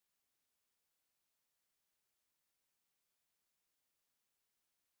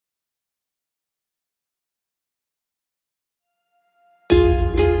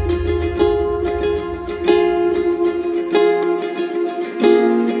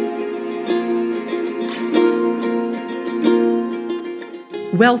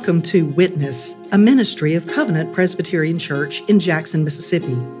Welcome to Witness, a ministry of Covenant Presbyterian Church in Jackson,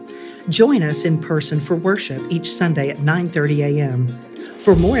 Mississippi. Join us in person for worship each Sunday at 9:30 a.m.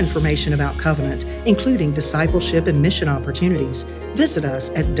 For more information about Covenant, including discipleship and mission opportunities, visit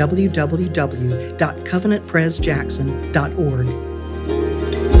us at www.covenantpresjackson.org.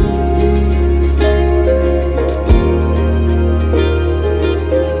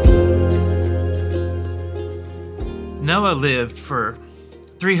 Noah lived for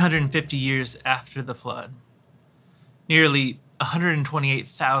 350 years after the flood, nearly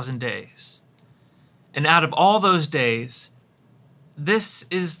 128,000 days. And out of all those days, this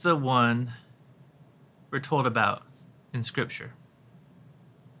is the one we're told about in Scripture.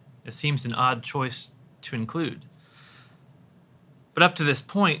 It seems an odd choice to include. But up to this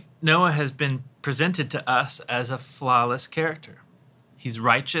point, Noah has been presented to us as a flawless character. He's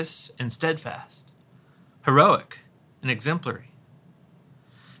righteous and steadfast, heroic and exemplary.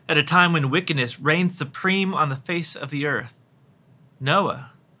 At a time when wickedness reigned supreme on the face of the earth,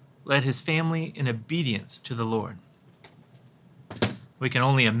 Noah led his family in obedience to the Lord. We can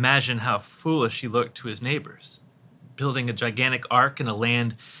only imagine how foolish he looked to his neighbors, building a gigantic ark in a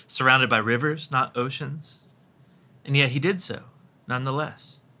land surrounded by rivers, not oceans. And yet he did so,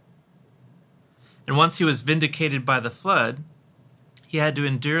 nonetheless. And once he was vindicated by the flood, he had to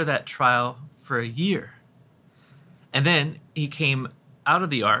endure that trial for a year. And then he came out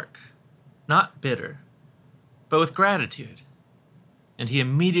of the ark, not bitter, but with gratitude. And he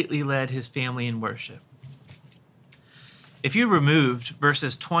immediately led his family in worship. If you removed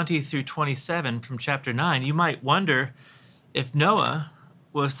verses 20 through 27 from chapter 9, you might wonder if Noah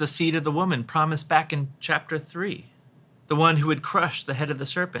was the seed of the woman promised back in chapter 3, the one who would crush the head of the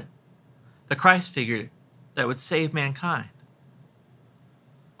serpent, the Christ figure that would save mankind.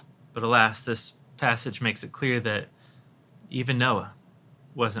 But alas, this passage makes it clear that even Noah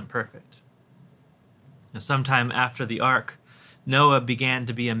wasn't perfect. Now, sometime after the ark, Noah began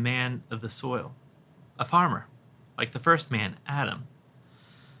to be a man of the soil, a farmer, like the first man, Adam.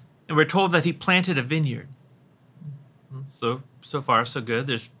 And we're told that he planted a vineyard. So far, so good.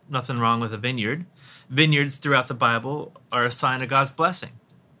 There's nothing wrong with a vineyard. Vineyards throughout the Bible are a sign of God's blessing.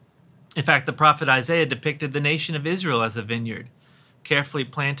 In fact, the prophet Isaiah depicted the nation of Israel as a vineyard, carefully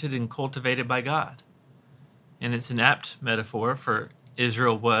planted and cultivated by God. And it's an apt metaphor, for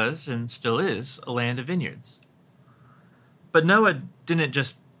Israel was and still is a land of vineyards. But Noah didn't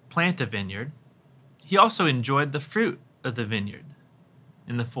just plant a vineyard. He also enjoyed the fruit of the vineyard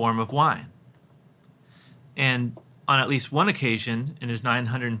in the form of wine. And on at least one occasion in his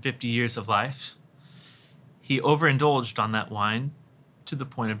 950 years of life, he overindulged on that wine to the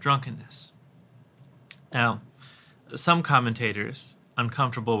point of drunkenness. Now, some commentators,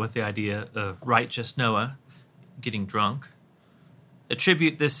 uncomfortable with the idea of righteous Noah getting drunk,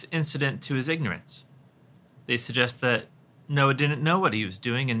 attribute this incident to his ignorance. They suggest that Noah didn't know what he was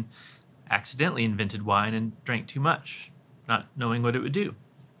doing and accidentally invented wine and drank too much, not knowing what it would do.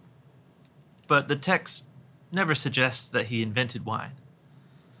 But the text never suggests that he invented wine.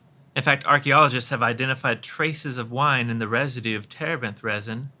 In fact, archaeologists have identified traces of wine in the residue of terebinth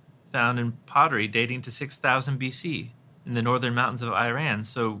resin found in pottery dating to 6000 BC in the northern mountains of Iran.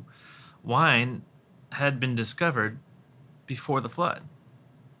 So wine had been discovered before the flood.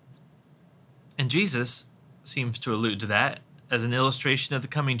 And Jesus seems to allude to that as an illustration of the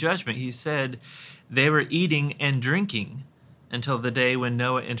coming judgment. He said they were eating and drinking until the day when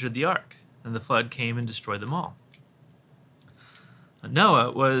Noah entered the ark, and the flood came and destroyed them all.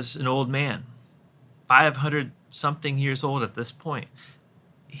 Noah was an old man, 500-something years old at this point.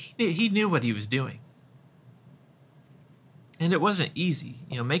 He knew what he was doing. And it wasn't easy.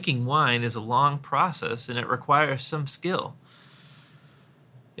 Making wine is a long process, and it requires some skill.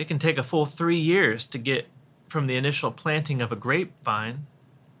 It can take a full 3 years to get from the initial planting of a grapevine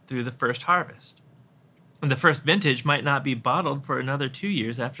through the first harvest. And the first vintage might not be bottled for another 2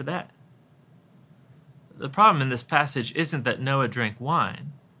 years after that. The problem in this passage isn't that Noah drank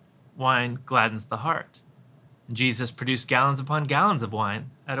wine. Wine gladdens the heart. And Jesus produced gallons upon gallons of wine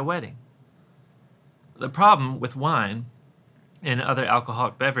at a wedding. The problem with wine and other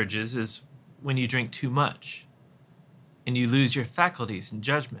alcoholic beverages is when you drink too much and you lose your faculties and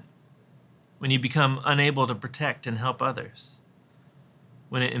judgment, when you become unable to protect and help others,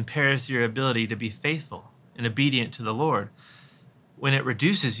 when it impairs your ability to be faithful and obedient to the Lord, when it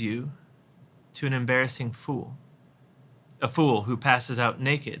reduces you to an embarrassing fool, a fool who passes out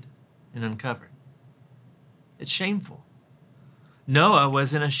naked and uncovered. It's shameful. Noah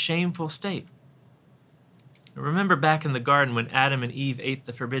was in a shameful state. Remember back in the garden when Adam and Eve ate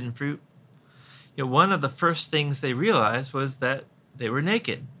the forbidden fruit? One of the first things they realized was that They were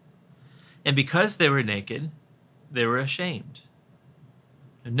naked. And because they were naked, they were ashamed.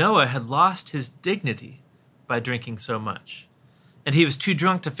 Noah had lost his dignity by drinking so much, and he was too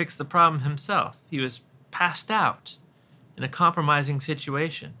drunk to fix the problem himself. He was passed out in a compromising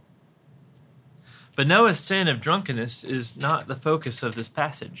situation. But Noah's sin of drunkenness is not the focus of this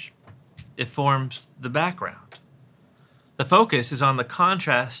passage. It forms the background. The focus is on the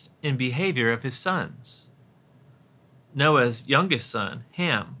contrast in behavior of his sons. Noah's youngest son,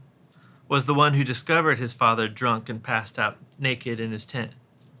 Ham, was the one who discovered his father drunk and passed out naked in his tent,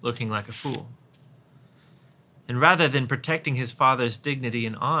 looking like a fool. And rather than protecting his father's dignity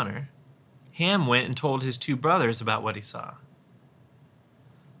and honor, Ham went and told his two brothers about what he saw.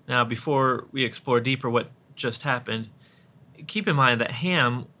 Now, before we explore deeper what just happened, keep in mind that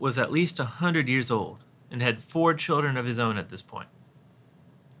Ham was at least 100 years old and had 4 children of his own at this point.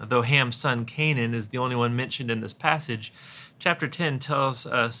 Though Ham's son Canaan is the only one mentioned in this passage, chapter 10 tells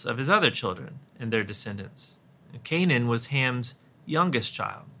us of his other children and their descendants. Canaan was Ham's youngest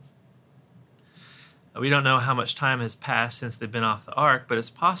child. We don't know how much time has passed since they've been off the ark, but it's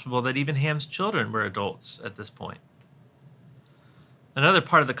possible that even Ham's children were adults at this point. Another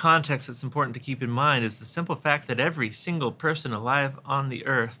part of the context that's important to keep in mind is the simple fact that every single person alive on the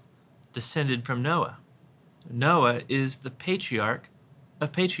earth descended from Noah. Noah is the patriarch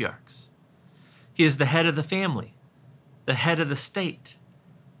of patriarchs. He is the head of the family, the head of the state,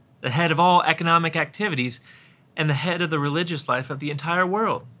 the head of all economic activities, and the head of the religious life of the entire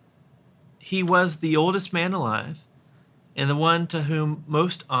world. He was the oldest man alive and the one to whom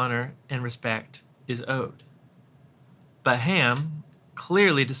most honor and respect is owed. But Ham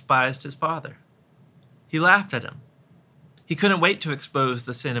clearly despised his father. He laughed at him. He couldn't wait to expose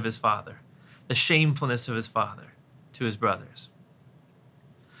the sin of his father, the shamefulness of his father, to his brothers.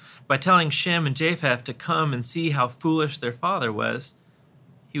 By telling Shem and Japheth to come and see how foolish their father was,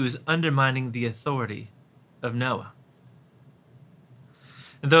 he was undermining the authority of Noah.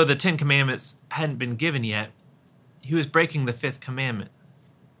 And though the 10 Commandments hadn't been given yet, he was breaking the 5th commandment,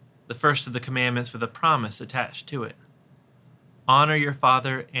 the first of the commandments with a promise attached to it. Honor your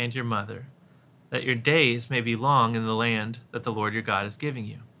father and your mother, that your days may be long in the land that the Lord your God is giving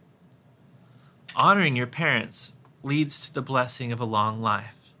you. Honoring your parents leads to the blessing of a long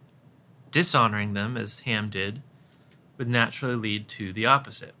life. Dishonoring them, as Ham did, would naturally lead to the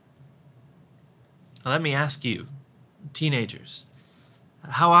opposite. Now, let me ask you, teenagers,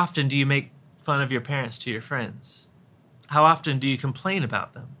 how often do you make fun of your parents to your friends? How often do you complain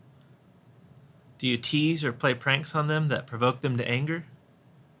about them? Do you tease or play pranks on them that provoke them to anger?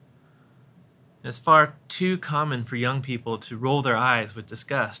 It's far too common for young people to roll their eyes with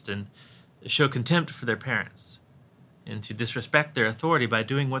disgust and show contempt for their parents, and to disrespect their authority by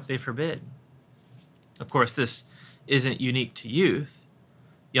doing what they forbid. Of course, this isn't unique to youth.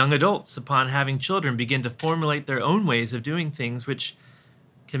 Young adults, upon having children, begin to formulate their own ways of doing things which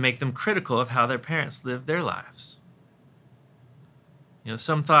can make them critical of how their parents live their lives.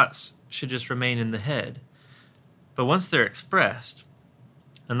 Some thoughts should just remain in the head, but once they're expressed,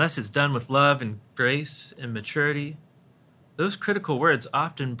 unless it's done with love and grace and maturity, those critical words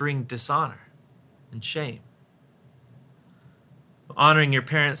often bring dishonor and shame. Honoring your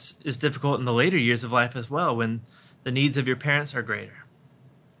parents is difficult in the later years of life as well, when the needs of your parents are greater,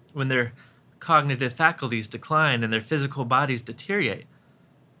 when their cognitive faculties decline and their physical bodies deteriorate.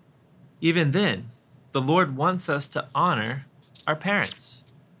 Even then, the Lord wants us to honor our parents.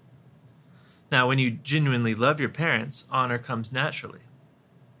 Now, when you genuinely love your parents, honor comes naturally.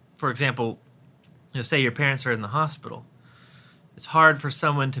 For example, say your parents are in the hospital. It's hard for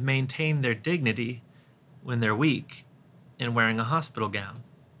someone to maintain their dignity when they're weak and wearing a hospital gown.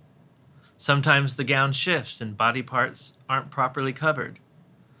 Sometimes the gown shifts and body parts aren't properly covered.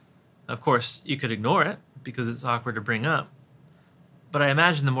 Of course, you could ignore it because it's awkward to bring up, but I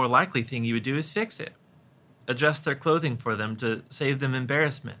imagine the more likely thing you would do is fix it. Adjust their clothing for them to save them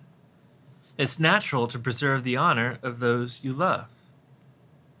embarrassment. It's natural to preserve the honor of those you love.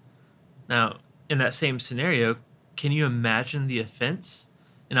 Now, in that same scenario, can you imagine the offense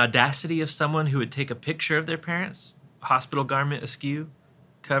and audacity of someone who would take a picture of their parents, hospital garment askew,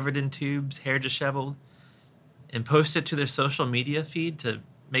 covered in tubes, hair disheveled, and post it to their social media feed to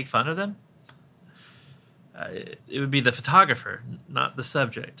make fun of them? It would be the photographer, not the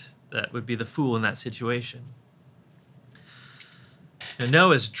subject, that would be the fool in that situation. Now,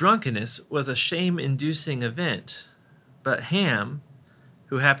 Noah's drunkenness was a shame-inducing event, but Ham,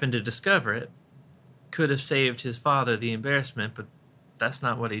 who happened to discover it, could have saved his father the embarrassment, but that's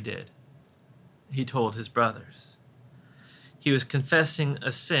not what he did. He told his brothers. He was confessing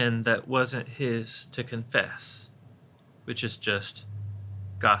a sin that wasn't his to confess. which is just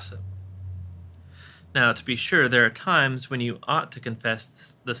gossip. Now, to be sure, there are times when you ought to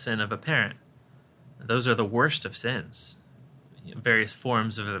confess the sin of a parent. Those are the worst of sins, various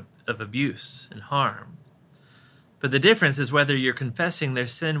forms of abuse and harm. But the difference is whether you're confessing their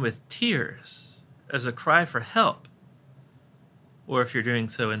sin with tears as a cry for help, or if you're doing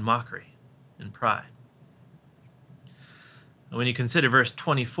so in mockery and pride. When you consider verse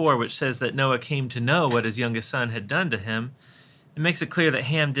 24, which says that Noah came to know what his youngest son had done to him, it makes it clear that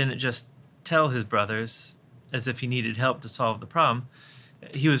Ham didn't just tell his brothers as if he needed help to solve the problem.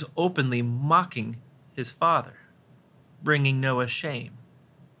 He was openly mocking his father, bringing Noah shame.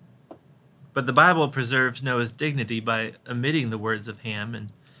 But the Bible preserves Noah's dignity by omitting the words of Ham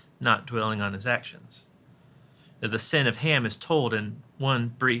and not dwelling on his actions. The sin of Ham is told in one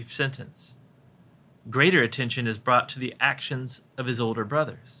brief sentence. Greater attention is brought to the actions of his older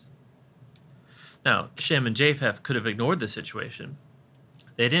brothers. Now, Shem and Japheth could have ignored the situation.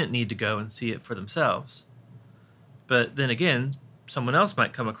 They didn't need to go and see it for themselves. But then again, someone else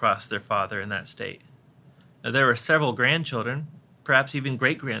might come across their father in that state. Now, there were several grandchildren, perhaps even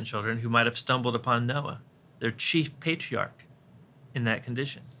great-grandchildren, who might have stumbled upon Noah, their chief patriarch, in that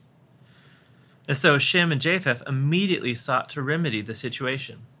condition. And so Shem and Japheth immediately sought to remedy the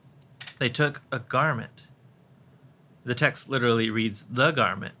situation. They took a garment. The text literally reads, the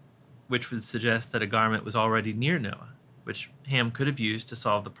garment, which would suggest that a garment was already near Noah, which Ham could have used to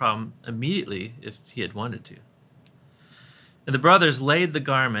solve the problem immediately if he had wanted to. And the brothers laid the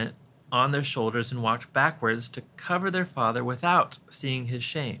garment on their shoulders and walked backwards to cover their father without seeing his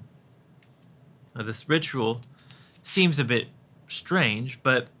shame. Now, this ritual seems a bit strange,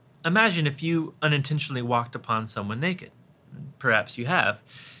 but imagine if you unintentionally walked upon someone naked. Perhaps you have.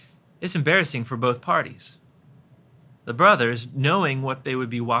 It's embarrassing for both parties. The brothers, knowing what they would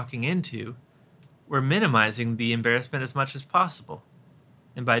be walking into, were minimizing the embarrassment as much as possible.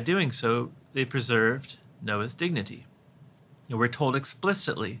 And by doing so, they preserved Noah's dignity. And we're told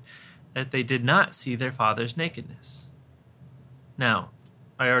explicitly that they did not see their father's nakedness. Now,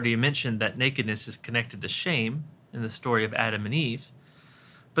 I already mentioned that nakedness is connected to shame in the story of Adam and Eve,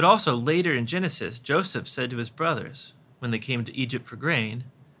 but also later in Genesis, Joseph said to his brothers, when they came to Egypt for grain,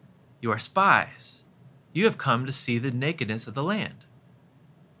 "You are spies. You have come to see the nakedness of the land."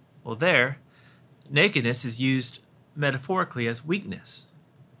 Well, there, nakedness is used metaphorically as weakness.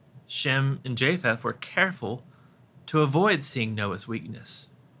 Shem and Japheth were careful to avoid seeing Noah's weakness.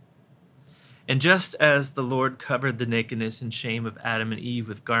 And just as the Lord covered the nakedness and shame of Adam and Eve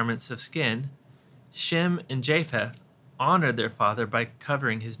with garments of skin, Shem and Japheth honored their father by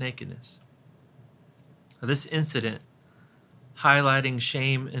covering his nakedness. This incident, highlighting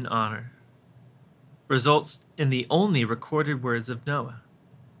shame and honor, results in the only recorded words of Noah.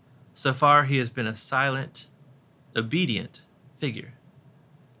 So far, he has been a silent, obedient figure.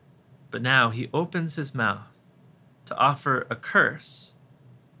 But now he opens his mouth to offer a curse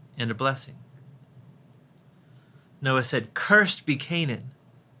and a blessing. Noah said, "Cursed be Canaan,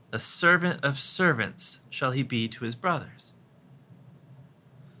 a servant of servants shall he be to his brothers."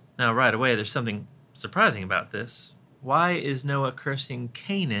 Now, right away, there's something surprising about this. Why is Noah cursing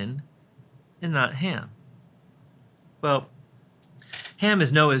Canaan and not Ham? Well, Ham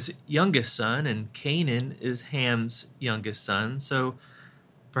is Noah's youngest son, and Canaan is Ham's youngest son, so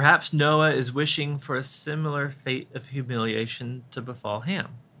perhaps Noah is wishing for a similar fate of humiliation to befall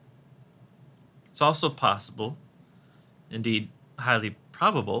Ham. It's also possible, indeed highly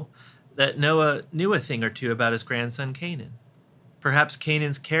probable, that Noah knew a thing or two about his grandson Canaan. Perhaps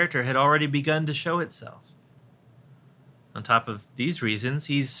Canaan's character had already begun to show itself. On top of these reasons,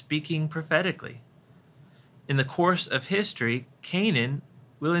 he's speaking prophetically. In the course of history, Canaan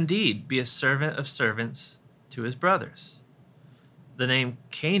will indeed be a servant of servants to his brothers. The name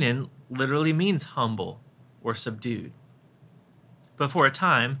Canaan literally means humble or subdued. But for a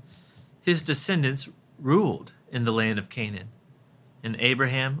time, his descendants ruled in the land of Canaan, and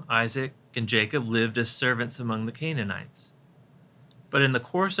Abraham, Isaac, and Jacob lived as servants among the Canaanites. But in the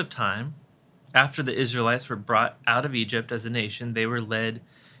course of time, after the Israelites were brought out of Egypt as a nation, they were led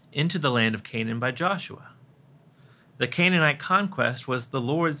into the land of Canaan by Joshua. The Canaanite conquest was the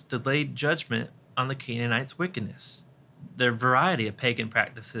Lord's delayed judgment on the Canaanites' wickedness, their variety of pagan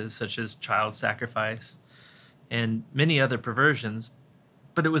practices such as child sacrifice and many other perversions,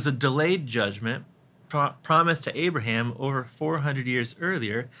 but it was a delayed judgment promised to Abraham over 400 years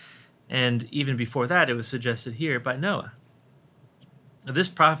earlier, and even before that it was suggested here by Noah. Now, this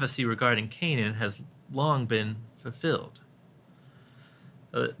prophecy regarding Canaan has long been fulfilled.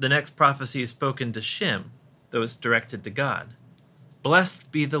 The next prophecy is spoken to Shem, though it's directed to God.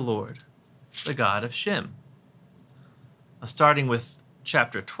 "Blessed be the Lord, the God of Shem." Starting with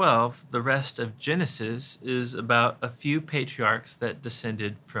chapter 12, the rest of Genesis is about a few patriarchs that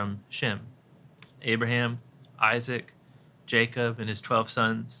descended from Shem: Abraham, Isaac, Jacob, and his 12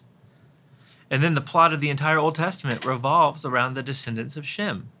 sons. And then the plot of the entire Old Testament revolves around the descendants of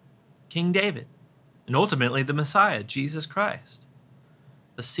Shem, King David, and ultimately the Messiah, Jesus Christ,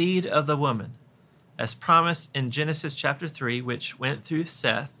 the seed of the woman, as promised in Genesis chapter 3, which went through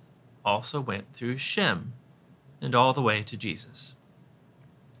Seth, also went through Shem, and all the way to Jesus.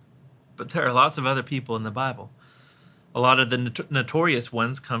 But there are lots of other people in the Bible. A lot of the notorious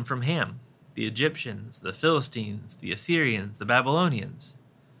ones come from Ham: the Egyptians, the Philistines, the Assyrians, the Babylonians.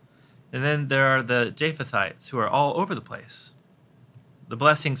 And then there are the Japhethites, who are all over the place. The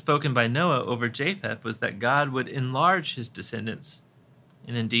blessing spoken by Noah over Japheth was that God would enlarge his descendants,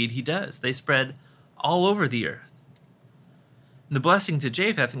 and indeed he does. They spread all over the earth. And the blessing to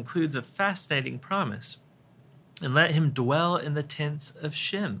Japheth includes a fascinating promise: and let him dwell in the tents of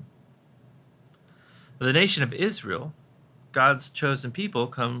Shem. The nation of Israel, God's chosen people,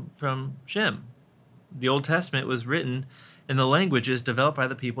 come from Shem. The Old Testament was written in the languages developed by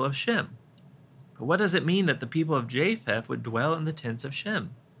the people of Shem. But what does it mean that the people of Japheth would dwell in the tents of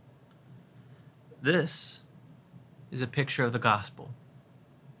Shem? This is a picture of the gospel.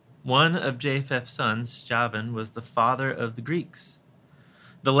 One of Japheth's sons, Javan, was the father of the Greeks.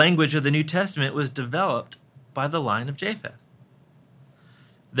 The language of the New Testament was developed by the line of Japheth.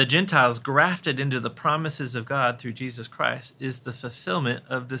 The Gentiles grafted into the promises of God through Jesus Christ is the fulfillment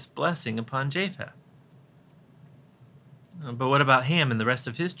of this blessing upon Japheth. But what about Ham and the rest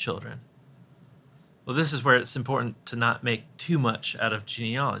of his children? Well, this is where it's important to not make too much out of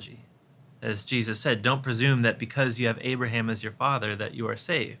genealogy. As Jesus said, don't presume that because you have Abraham as your father that you are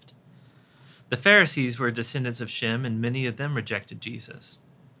saved. The Pharisees were descendants of Shem, and many of them rejected Jesus.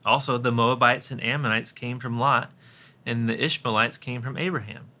 Also, the Moabites and Ammonites came from Lot, and the Ishmaelites came from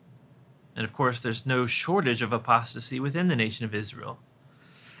Abraham. And of course, there's no shortage of apostasy within the nation of Israel.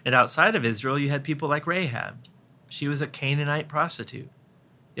 And outside of Israel, you had people like Rahab. She was a Canaanite prostitute,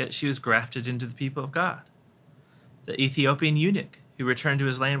 yet she was grafted into the people of God. The Ethiopian eunuch who returned to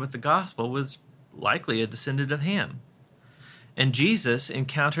his land with the gospel was likely a descendant of Ham. And Jesus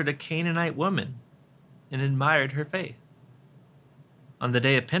encountered a Canaanite woman and admired her faith. On the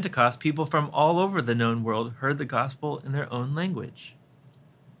day of Pentecost, people from all over the known world heard the gospel in their own language.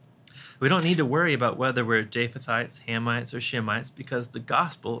 We don't need to worry about whether we're Japhethites, Hamites, or Shemites, because the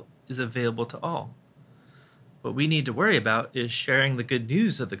gospel is available to all. What we need to worry about is sharing the good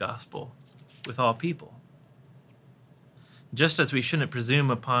news of the gospel with all people. Just as we shouldn't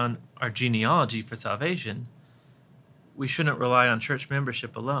presume upon our genealogy for salvation, we shouldn't rely on church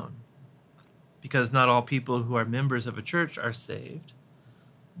membership alone, because not all people who are members of a church are saved,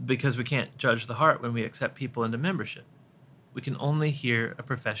 because we can't judge the heart when we accept people into membership. We can only hear a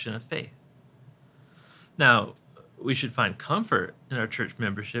profession of faith. Now, we should find comfort in our church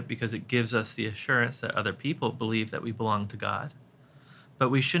membership because it gives us the assurance that other people believe that we belong to God. But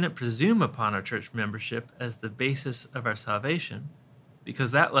we shouldn't presume upon our church membership as the basis of our salvation,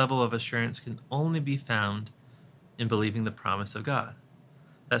 because that level of assurance can only be found in believing the promise of God,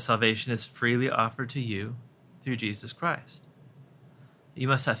 that salvation is freely offered to you through Jesus Christ. You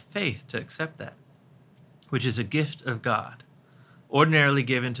must have faith to accept that, which is a gift of God, ordinarily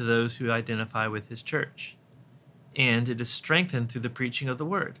given to those who identify with his church. And it is strengthened through the preaching of the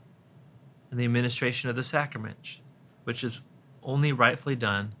word and the administration of the sacrament, which is only rightfully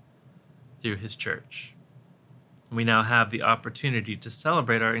done through his church. And we now have the opportunity to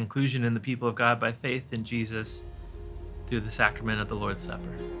celebrate our inclusion in the people of God by faith in Jesus through the sacrament of the Lord's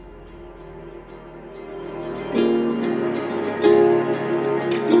Supper.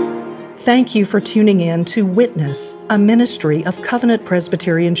 Thank you for tuning in to Witness, a ministry of Covenant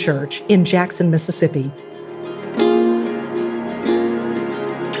Presbyterian Church in Jackson, Mississippi.